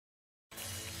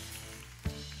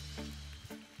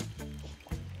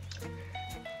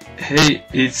Hey,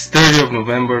 it's 30th of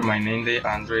November, my name day,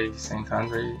 Andrei, Saint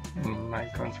Andrei in my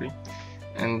country,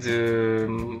 and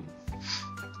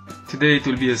today it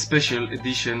will be a special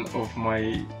edition of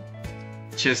my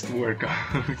chest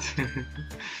workout,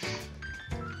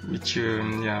 which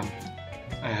yeah,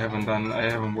 I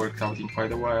haven't worked out in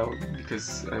quite a while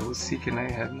because I was sick and I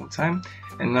had no time,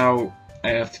 and now I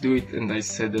have to do it, and I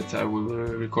said that I will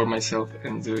record myself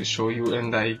and show you,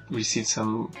 and I received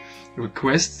some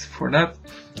requests for that,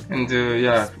 and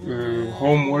yeah,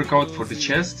 home workout for the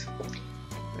chest.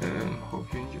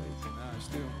 Hope you enjoy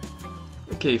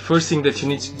it. Okay, first thing that you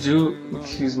need to do,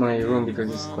 excuse my room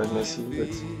because it's quite messy, but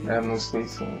I have no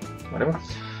space, so whatever,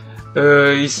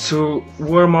 is to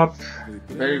warm up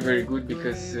very good,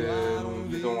 because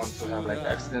you don't want to have like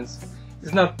accidents.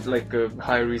 It's not like a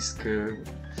high risk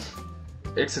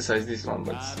exercise, this one,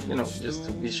 but you know, just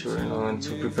to be sure, you know, and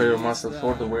to prepare your muscle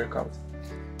for the workout.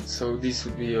 So this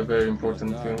would be a very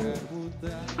important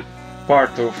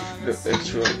part of the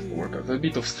actual workout. A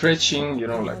bit of stretching, you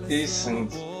know, like this, and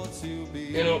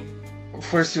you know,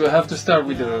 first you have to start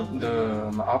with the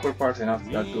upper part, and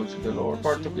after that go to the lower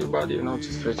part of your body, you know,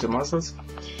 to stretch the muscles.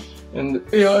 And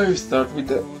yeah, I start with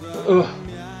the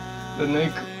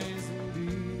neck.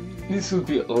 This will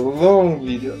be a long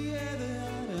video.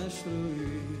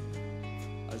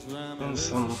 And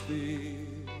some,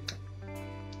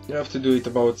 you have to do it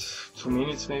about 2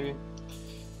 minutes maybe,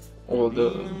 all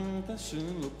the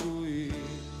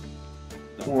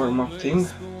warm-up thing.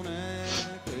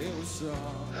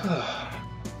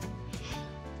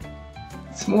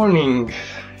 It's morning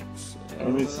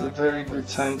and it's a very good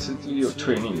time to do your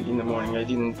training in the morning. I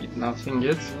didn't eat nothing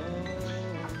yet,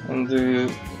 and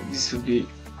this will be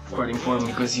quite important,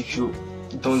 because if you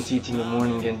don't eat in the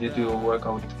morning and you do a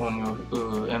workout on your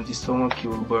empty stomach, you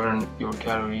will burn your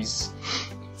calories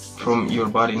from your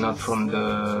body, not from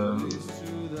the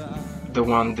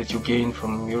one that you gain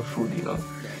from your food, you know,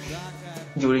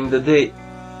 during the day.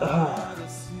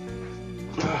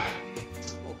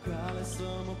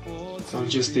 So I'll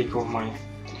just take off my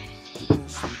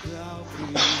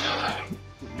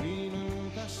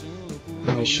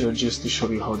shirt just to show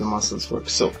you how the muscles work.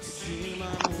 So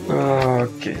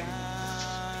okay,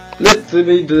 let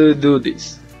me do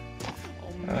this.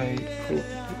 I hope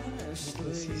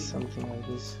this is something like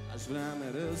this.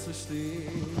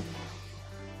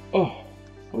 Oh,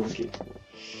 okay.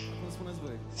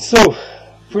 So,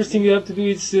 first thing you have to do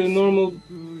is normal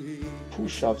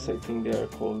push-ups, I think they are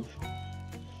called.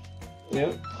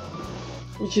 Yeah,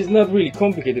 which is not really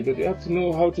complicated, but you have to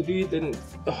know how to do it and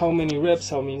how many reps,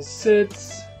 how many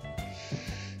sets.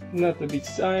 Not a big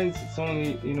science, it's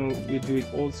only, you know, we do it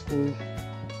old school.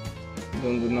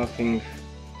 Don't do nothing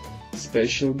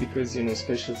special, because, you know,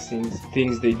 special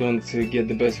things they don't get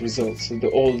the best results. So the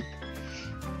old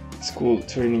school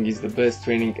training is the best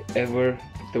training ever,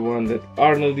 the one that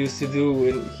Arnold used to do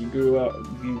when he grew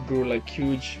like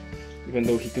huge, even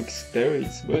though he took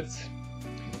steroids. But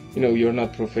you know, you're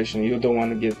not professional, you don't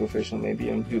want to get professional maybe,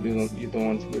 and you don't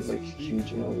want to get like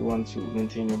huge, you know, you want to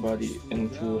maintain your body and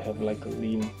to have like a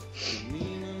lean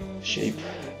shape.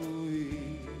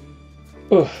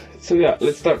 Oh, so yeah,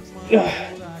 let's start.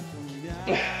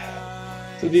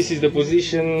 So this is the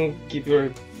position, keep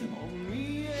your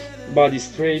body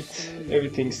straight,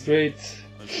 everything straight.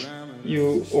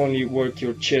 You only work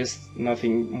your chest,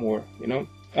 nothing more, you know.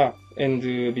 And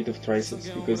a bit of triceps,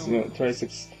 because, you know,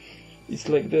 triceps, it's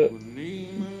like the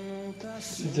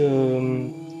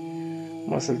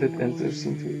muscle that enters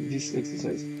into this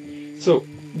exercise. So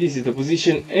this is the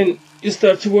position, and you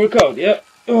start to work out. Yeah.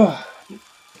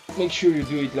 Make sure you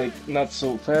do it like not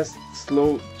so fast,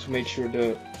 slow, to make sure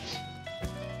the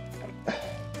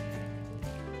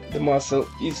muscle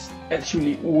is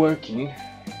actually working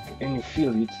and you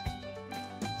feel it.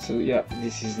 So yeah,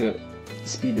 this is the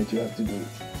speed that you have to do it.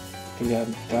 I think I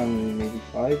have done maybe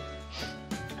 5,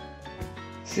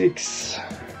 6,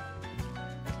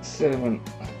 7,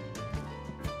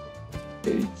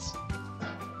 8,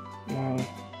 9,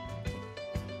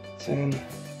 10,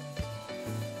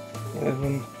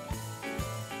 11,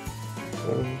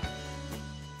 12,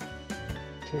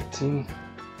 13,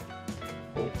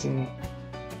 14,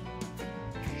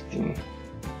 15,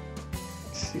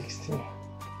 16,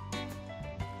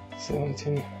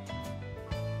 17,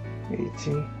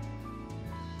 18,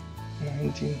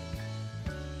 19,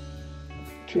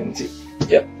 20.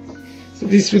 Yeah. So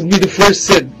this would be the first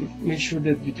set. Make sure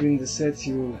that between the sets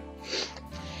you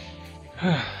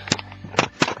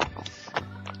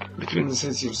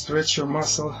stretch your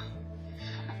muscle,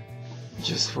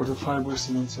 just for the fibers,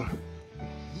 you know. So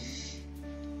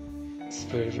it's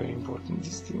very important,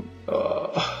 this thing.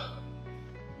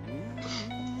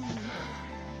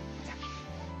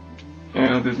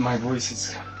 know that my voice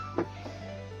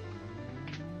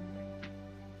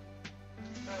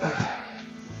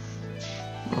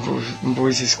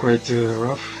is quite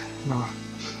rough. No,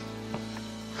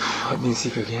 I've been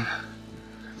sick again.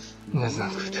 That's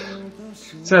not good.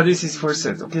 So this is first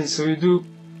set. Okay, so you do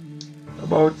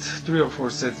about 3 or 4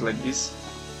 sets like this,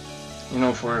 you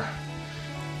know, for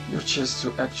your chest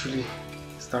to actually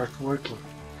start working.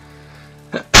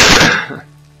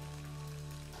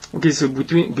 Okay, so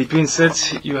between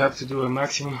sets you have to do a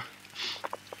maximum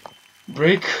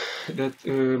break, that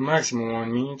maximum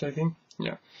 1 minute, I think.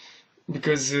 Yeah,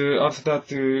 because after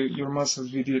that your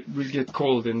muscles will get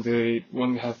cold and they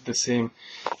won't have the same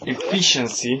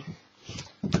efficiency.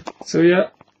 So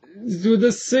yeah, let's do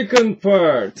the second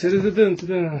part. Second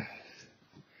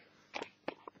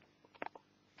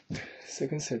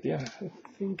set, yeah, I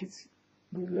think it's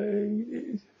good like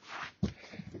this.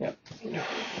 Yeah.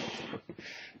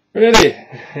 Ready?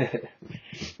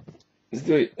 Let's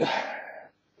do it.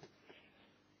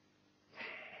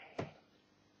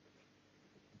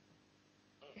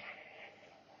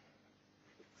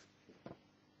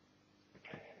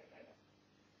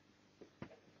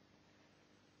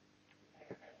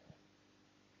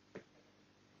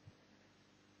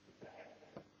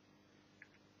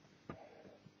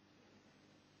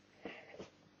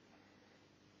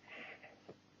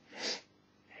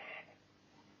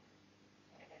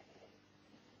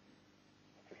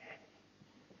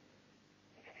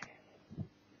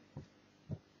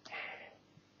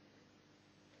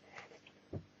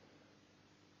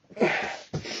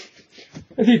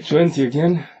 I did 20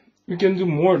 again. You can do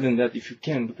more than that if you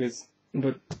can, but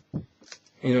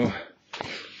you know,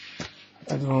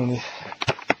 I do only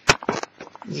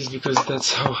just because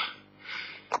that's how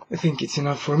I think it's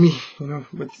enough for me, you know.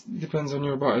 But it depends on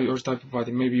your body, your type of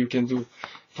body. Maybe you can do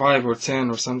 5 or 10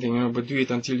 or something, you know. But do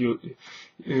it until you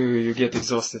get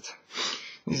exhausted.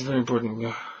 It's very important,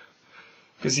 yeah.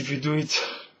 Because if you do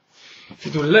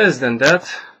less than that,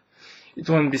 it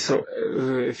won't be so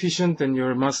efficient, and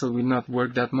your muscle will not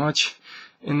work that much,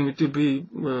 and it will be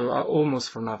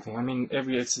almost for nothing. I mean,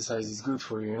 every exercise is good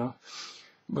for you, you know,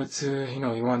 but you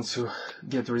know, you want to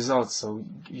get results. So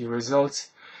your results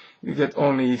you get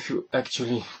only if you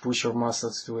actually push your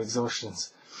muscles to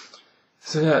exhaustions.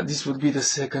 So yeah, this would be the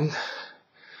second.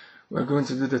 We're going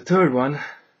to do the third one,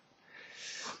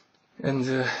 and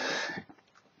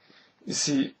you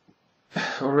see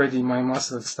already my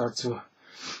muscles start to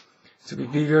be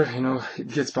bigger, you know. It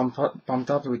gets pumped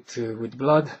up with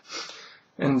blood,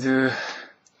 and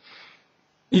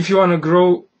if you want to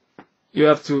grow, you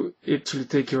have to actually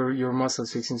take your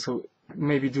muscles fixing. So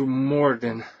maybe do more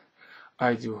than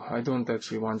I do. I don't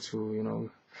actually want to, you know,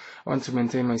 I want to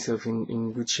maintain myself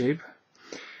in good shape,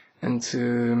 and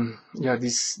yeah,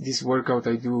 this workout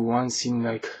I do once in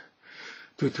like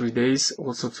 2-3 days,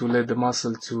 also to let the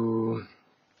muscle to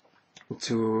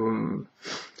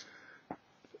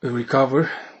recover,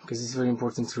 because it's very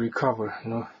important to recover,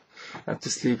 you know. You have to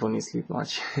sleep when you sleep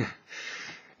much.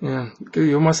 Yeah, because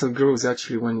your muscle grows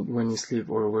actually when you sleep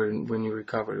or when you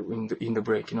recover in the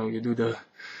break. You know, you do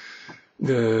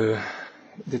the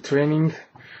training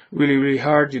really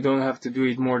hard. You don't have to do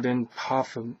it more than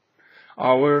half an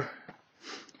hour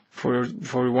for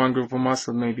one group of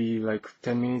muscle. Maybe like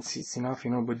 10 minutes it's enough, you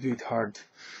know. But do it hard.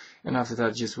 And after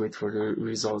that, just wait for the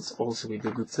results. Also, with the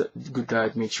good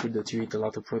diet, make sure that you eat a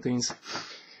lot of proteins.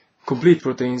 Complete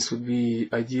proteins would be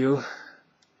ideal.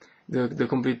 The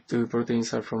complete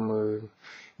proteins are from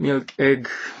milk, egg,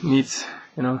 meat,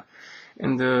 you know,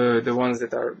 and the ones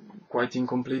that are quite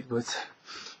incomplete, but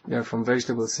they are from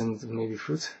vegetables and maybe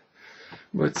fruit.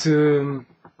 But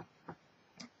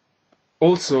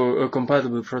also a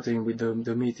compatible protein with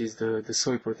the meat is the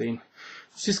soy protein,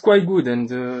 which is quite good,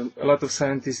 and a lot of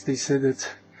scientists, they say that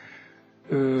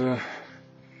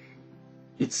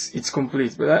it's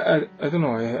complete. But I don't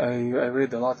know, I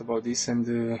read a lot about this,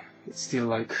 and it's still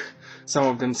like, some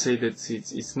of them say that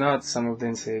it's not, some of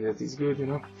them say that it's good, you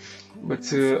know.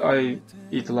 But I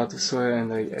eat a lot of soy,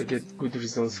 and I get good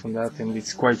results from that, and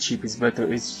it's quite cheap.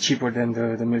 It's cheaper than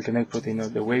the milk and egg protein or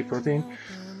the whey protein,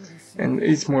 and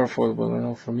it's more affordable, you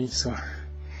know, for me. So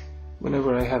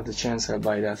whenever I have the chance, I'll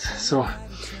buy that. So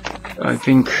I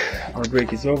think our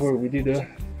break is over. We did a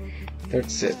third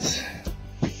set.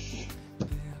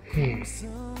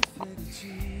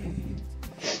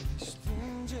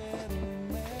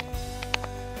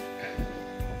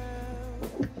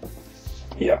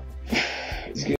 Yeah.